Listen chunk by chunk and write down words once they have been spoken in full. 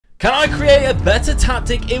Can I create a better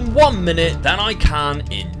tactic in 1 minute than I can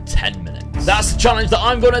in 10 minutes? That's the challenge that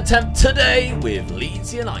I'm going to attempt today with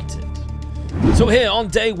Leeds United. So here on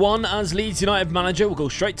day one as Leeds United manager, we'll go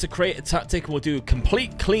straight to create a tactic and we'll do a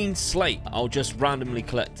complete clean slate. I'll just randomly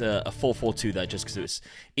collect a 4-4-2 there just because it's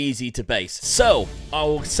easy to base. So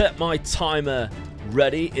I'll set my timer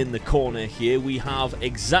ready in the corner here. We have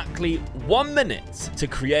exactly 1 minute to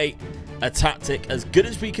create a tactic as good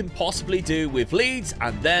as we can possibly do with Leeds,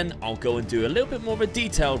 and then I'll go and do a little bit more of a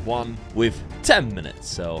detailed one with 10 minutes.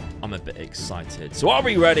 So I'm a bit excited. So are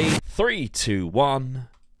we ready? 3, 2, 1.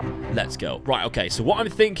 Let's go. Right, okay, so what I'm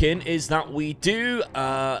thinking is that we do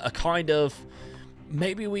a kind of,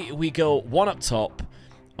 maybe we go one up top,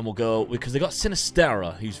 and we'll go, because they got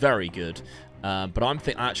Sinistera, who's very good, but I'm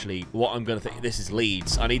thinking, actually, what I'm going to think, this is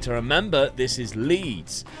Leeds. I need to remember this is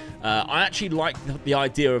Leeds. I actually like the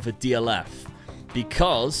idea of a DLF,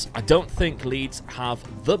 because I don't think Leeds have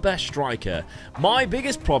the best striker. My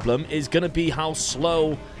biggest problem is going to be how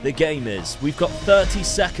slow the game is. We've got 30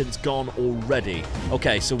 seconds gone already.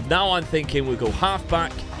 Okay, so now I'm thinking we'll go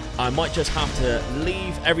half-back. I might just have to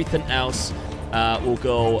leave everything else. We'll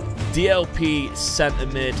go DLP centre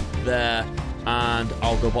mid there, and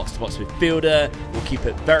I'll go box-to-box midfielder. We'll keep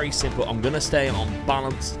it very simple. I'm going to stay on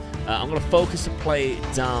balance. I'm going to focus the play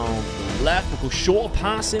down left. We'll go shorter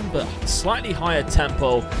passing, but slightly higher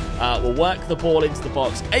tempo. We'll work the ball into the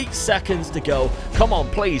box. 8 seconds to go. Come on,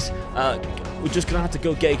 please. We're just going to have to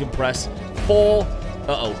go gegenpress. 4.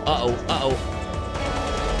 Uh-oh.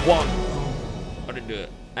 1. I didn't do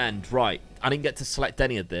it. And, right. I didn't get to select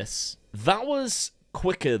any of this. That was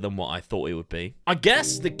quicker than what I thought it would be. I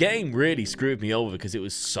guess the game really screwed me over because it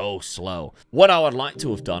was so slow. What I would like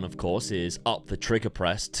to have done, of course, is up the trigger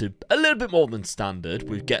press to a little bit more than standard.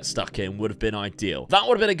 With get stuck in would have been ideal. That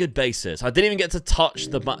would have been a good basis. I didn't even get to touch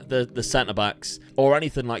the centre backs or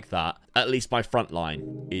anything like that. At least my front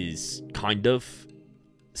line is kind of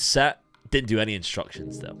set. Didn't do any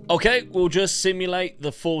instructions though. Okay, we'll just simulate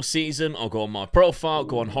the full season. I'll go on my profile,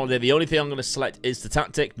 go on holiday. The only thing I'm going to select is the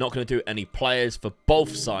tactic. Not going to do any players for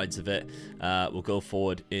both sides of it. We'll go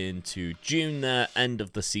forward into June there, end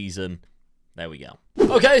of the season. There we go.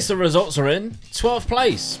 Okay, so results are in. 12th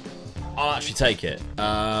place. I'll actually take it.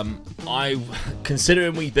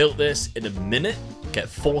 Considering we built this in a minute, get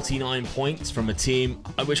 49 points from a team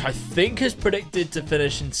which I think is predicted to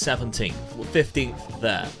finish in 17th, 15th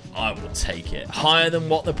there. I will take it. Higher than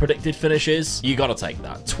what the predicted finish is, you gotta take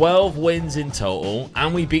that. 12 wins in total,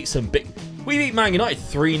 and we beat some big... We beat Man United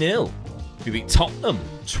 3-0. We beat Tottenham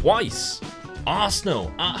twice.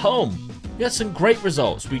 Arsenal at home. We had some great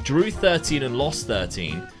results. We drew 13 and lost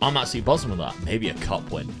 13. I'm absolutely buzzing with that. Maybe a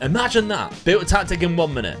cup win. Imagine that. Built a tactic in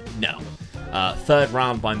 1 minute. No. Third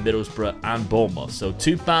round by Middlesbrough and Bournemouth. So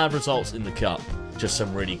 2 bad results in the cup. Just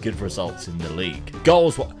some really good results in the league.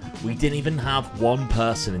 Goals, we didn't even have one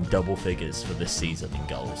person in double figures for this season in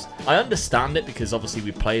goals. I understand it because obviously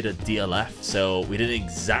we played at DLF, so we didn't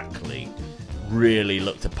exactly really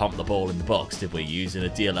look to pump the ball in the box, did we? Using a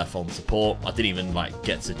DLF on support. I didn't even like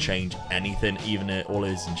get to change anything, even all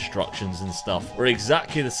his instructions and stuff were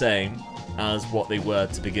exactly the same as what they were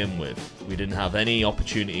to begin with. We didn't have any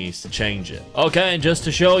opportunities to change it. Okay, and just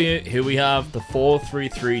to show you, here we have the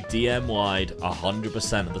 4-3-3 DM wide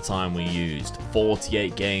 100% of the time we used.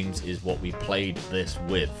 48 games is what we played this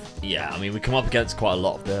with. Yeah, I mean, we come up against quite a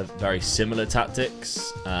lot of the very similar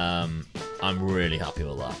tactics. I'm really happy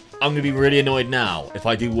with that. I'm going to be really annoyed now if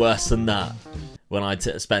I do worse than that when I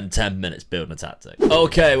spend 10 minutes building a tactic.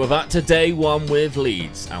 Okay, we're back to day one with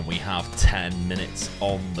Leeds, and we have 10 minutes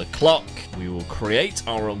on the clock. We will create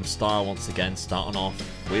our own style once again, starting off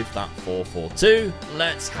with that 4-4-2.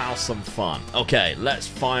 Let's have some fun. Okay, let's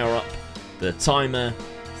fire up the timer.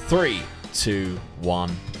 3, 2,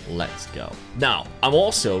 1. Let's go. Now, I'm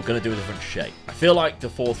also going to do a different shape. I feel like the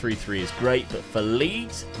 4-3-3 is great, but for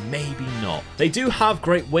Leeds, maybe not. They do have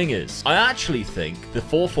great wingers. I actually think the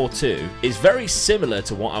 4-4-2 is very similar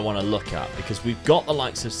to what I want to look at, because we've got the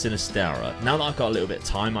likes of Sinistera. Now that I've got a little bit of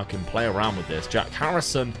time, I can play around with this. Jack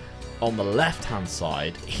Harrison on the left-hand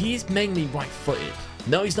side, he's mainly right-footed.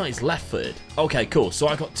 No, he's not. He's left-footed. Okay, cool. So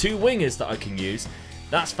I've got 2 wingers that I can use.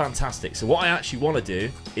 That's fantastic. So what I actually want to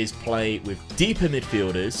do is play with deeper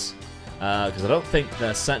midfielders, because I don't think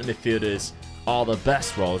their centre midfielders are the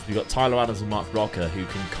best roles. We've got Tyler Adams and Mark Rocker, who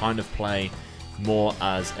can kind of play more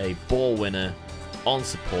as a ball winner on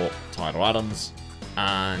support, Tyler Adams,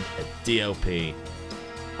 and a DLP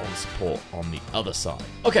on support on the other side.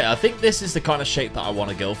 Okay, I think this is the kind of shape that I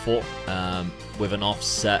want to go for, with an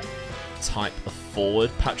offset type of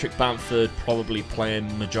forward. Patrick Bamford probably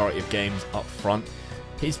playing majority of games up front.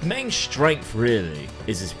 His main strength, really,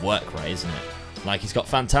 is his work rate, isn't it? Like, he's got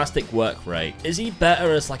fantastic work rate. Is he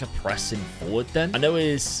better as, like, a pressing forward, then? I know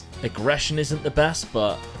his aggression isn't the best,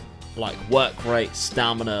 but, like, work rate,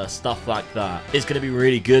 stamina, stuff like that is going to be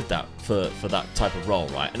really good for that type of role,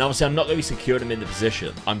 right? And obviously, I'm not going to be securing him in the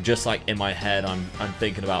position. I'm just, like, in my head, I'm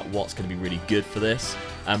thinking about what's going to be really good for this.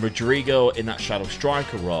 And Rodrigo in that shadow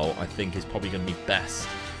striker role, I think, is probably going to be best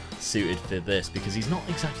suited for this because he's not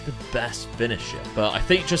exactly the best finisher. But I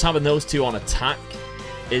think just having those two on attack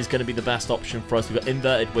is going to be the best option for us. We've got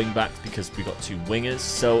inverted wing backs because we've got two wingers.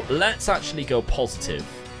 So let's actually go positive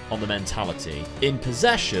on the mentality. In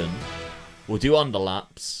possession, we'll do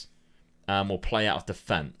underlaps and we'll play out of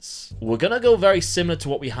defense. We're going to go very similar to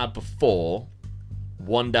what we had before.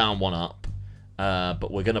 One down, one up.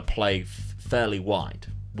 But we're going to play fairly wide.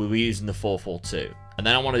 We'll be using the 4-4-2. And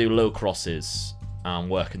then I want to do low crosses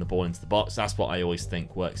and working the ball into the box. That's what I always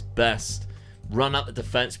think works best. Run out the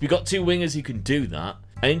defense. We've got two wingers who can do that.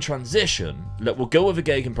 And in transition, look, we'll go with a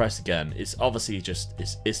gegenpress again. It's obviously just,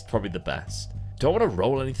 it's probably the best. Do I want to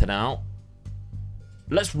roll anything out?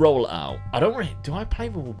 Let's roll it out. I don't really, do I play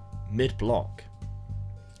with mid-block?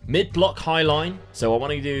 Mid-block high line. So I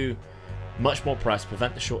want to do much more press,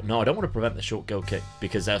 prevent the short. No, I don't want to prevent the short goal kick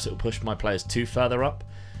because else it will push my players too further up.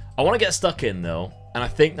 I want to get stuck in though. And I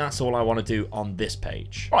think that's all I want to do on this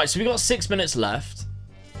page. All right, so we've got 6 minutes left.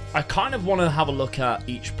 I kind of want to have a look at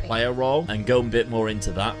each player role and go a bit more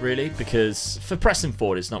into that, really, because for pressing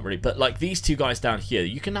forward, it's not really. But like these two guys down here,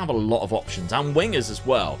 you can have a lot of options, and wingers as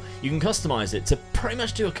well. You can customize it to pretty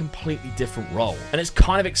much do a completely different role. And it's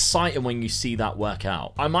kind of exciting when you see that work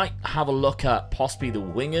out. I might have a look at possibly the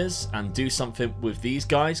wingers and do something with these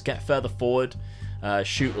guys, get further forward,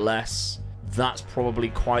 shoot less. That's probably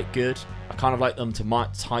quite good. I kind of like them to mark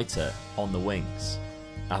tighter on the wings.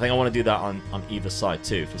 I think I want to do that on either side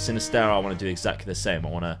too. For Sinistera, I want to do exactly the same. I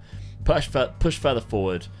want to push further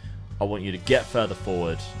forward. I want you to get further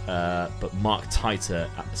forward, but mark tighter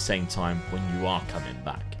at the same time when you are coming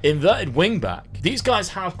back. Inverted wing back. These guys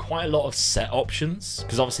have quite a lot of set options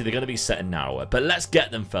because obviously they're going to be set in narrower, but let's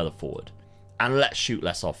get them further forward and let's shoot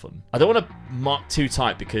less off them. I don't want to mark too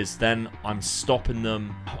tight because then I'm stopping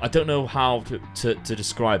them. I don't know how to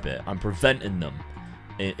describe it. I'm preventing them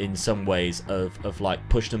in some ways of like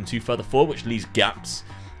push them too further forward, which leaves gaps.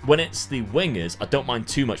 When it's the wingers, I don't mind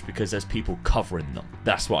too much because there's people covering them.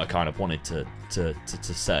 That's what I kind of wanted to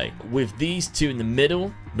say. With these two in the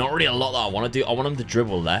middle, not really a lot that I want to do. I want them to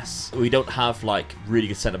dribble less. We don't have like really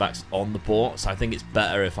good centre backs on the ball, so I think it's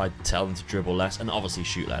better if I tell them to dribble less and obviously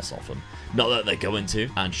shoot less off them. Not that they're going to.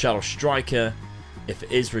 And shadow striker, if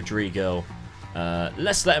it is Rodrigo,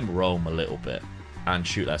 let's let him roam a little bit and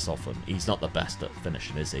shoot less off him. He's not the best at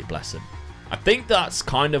finishing, is he? Bless him. I think that's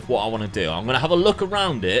kind of what I want to do. I'm going to have a look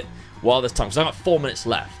around it while there's time. Because I've got 4 minutes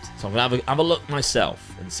left. So I'm going to have a look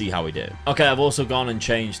myself and see how we do. Okay, I've also gone and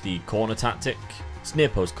changed the corner tactic. It's near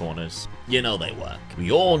post corners. You know they work.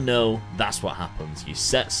 We all know that's what happens. You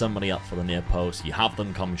set somebody up for the near post. You have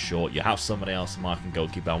them come short. You have somebody else marking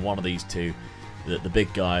goalkeeper. And one of these two, the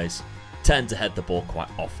big guys, tend to head the ball quite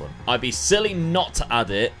often. I'd be silly not to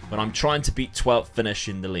add it when I'm trying to beat 12th finish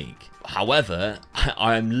in the league. However,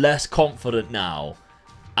 I am less confident now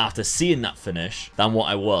after seeing that finish than what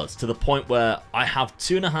I was, to the point where I have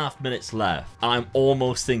 2.5 minutes left and I'm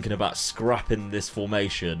almost thinking about scrapping this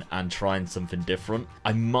formation and trying something different.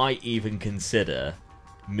 I might even consider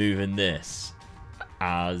moving this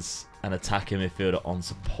as an attacking midfielder on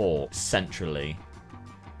support centrally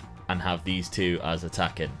and have these two as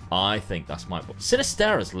attacking. I think that's my...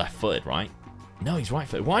 Sinistera's left-footed, right? No, he's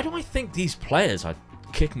right-footed. Why do I think these players are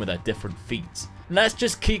kicking with their different feet? Let's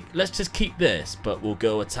just keep this, but we'll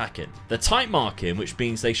go attacking. The tight marking, which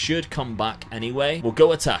means they should come back anyway, we'll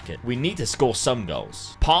go attacking. We need to score some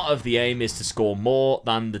goals. Part of the aim is to score more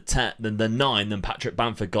than the 9 than Patrick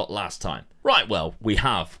Bamford got last time. Right, well, we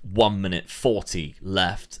have 1 minute 40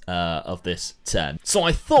 left of this 10. So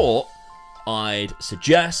I thought I'd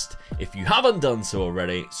suggest, if you haven't done so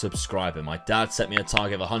already, subscribing. My dad set me a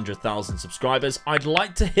target of 100,000 subscribers. I'd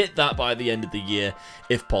like to hit that by the end of the year,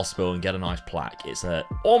 if possible, and get a nice plaque. It's an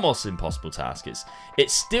almost impossible task.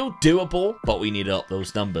 It's still doable, but we need to up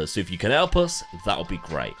those numbers. So if you can help us, that would be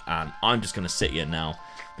great. And I'm just going to sit here now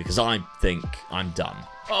because I think I'm done.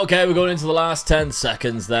 Okay, we're going into the last 10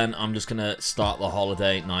 seconds then. I'm just going to start the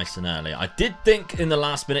holiday nice and early. I did think in the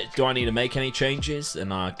last minute, do I need to make any changes?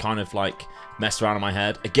 And I kind of like messed around in my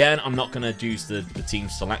head. Again, I'm not going to use the team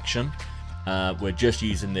selection. We're just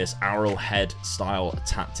using this arrowhead style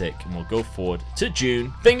tactic. And we'll go forward to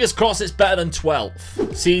June. Fingers crossed it's better than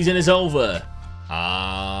 12th. Season is over.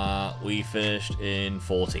 We finished in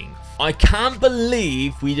 14th. I can't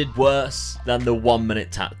believe we did worse than the 1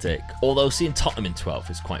 minute tactic. Although seeing Tottenham in 12th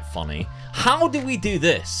is quite funny. How did we do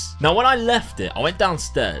this? Now, when I left it, I went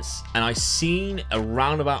downstairs and I seen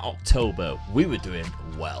around about October, we were doing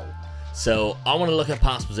well. So I want to look at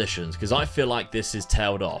past positions because I feel like this is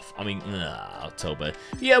tailed off. I mean, October.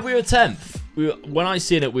 Yeah, we were 10th. When I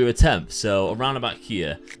seen it, we were 10th. So around about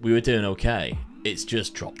here, we were doing okay. It's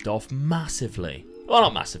just dropped off massively. Well,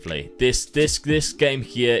 not massively. This game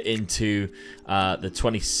here into the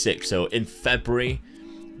 26th. So in February,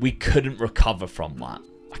 we couldn't recover from that.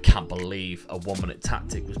 I can't believe a 1 minute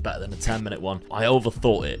tactic was better than a 10-minute one. I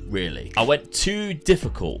overthought it, really. I went too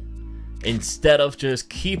difficult instead of just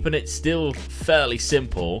keeping it still fairly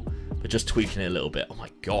simple, but just tweaking it a little bit. Oh my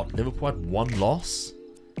God, Liverpool had 1 loss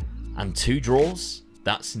and 2 draws?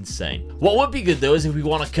 That's insane. What would be good though is if we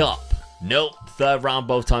won a cup. Nope, 3rd round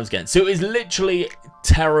both times again. So it is literally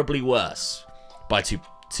terribly worse by two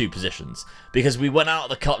positions because we went out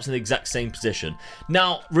of the cups in the exact same position.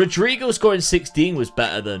 Now, Rodrigo scoring 16 was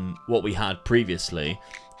better than what we had previously,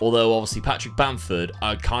 although obviously Patrick Bamford,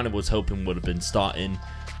 I kind of was hoping would have been starting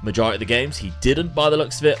majority of the games. He didn't by the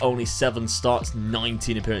looks of it. Only 7 starts,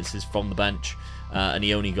 19 appearances from the bench, and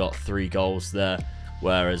he only got 3 goals there.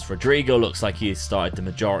 Whereas Rodrigo looks like he started the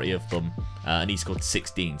majority of them, and he scored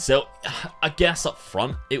 16. So I guess up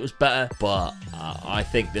front it was better, but I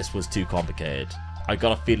think this was too complicated. I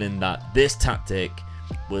got a feeling that this tactic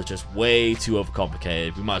was just way too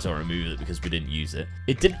overcomplicated. We might as well remove it because we didn't use it.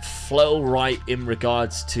 It didn't flow right in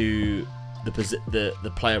regards to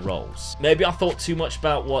the player roles. Maybe I thought too much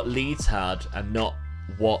about what Leeds had and not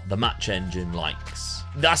what the match engine likes.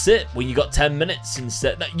 That's it. When you got 10 minutes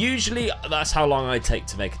instead, usually that's how long I take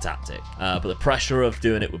to make a tactic. But the pressure of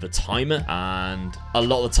doing it with a timer, and a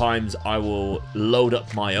lot of the times I will load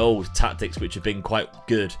up my old tactics, which have been quite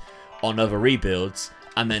good on other rebuilds,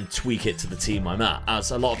 and then tweak it to the team I'm at.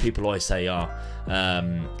 As a lot of people always say,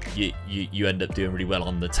 you end up doing really well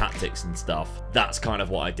on the tactics and stuff. That's kind of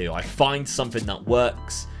what I do. I find something that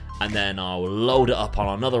works, and then I'll load it up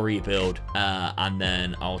on another rebuild, and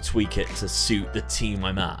then I'll tweak it to suit the team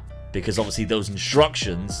I'm at. Because obviously those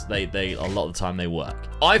instructions, they a lot of the time they work.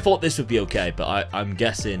 I thought this would be okay, but I'm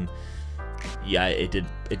guessing, yeah, it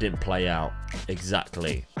didn't play out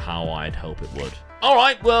exactly how I'd hope it would. All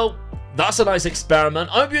right, well, that's a nice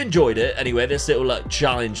experiment. I hope you enjoyed it. Anyway, this little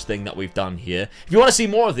challenge thing that we've done here. If you want to see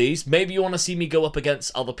more of these, maybe you want to see me go up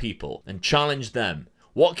against other people and challenge them.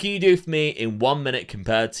 What can you do for me in 1 minute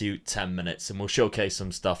compared to 10 minutes? And we'll showcase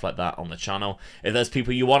some stuff like that on the channel. If there's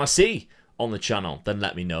people you want to see on the channel, then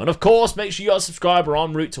let me know. And of course, make sure you are a subscriber.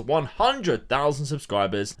 On route to 100,000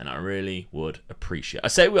 subscribers, and I really would appreciate it. I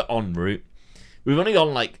say we're en route. We've only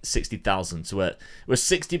gone like 60,000, so we're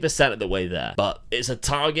 60% of the way there. But it's a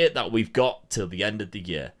target that we've got till the end of the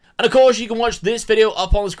year. And of course, you can watch this video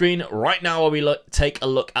up on the screen right now while we take a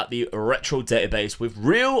look at the retro database with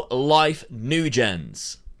real-life new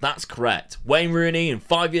gens. That's correct. Wayne Rooney in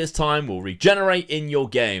 5 years' time will regenerate in your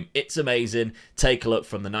game. It's amazing. Take a look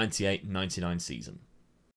from the 98-99 season.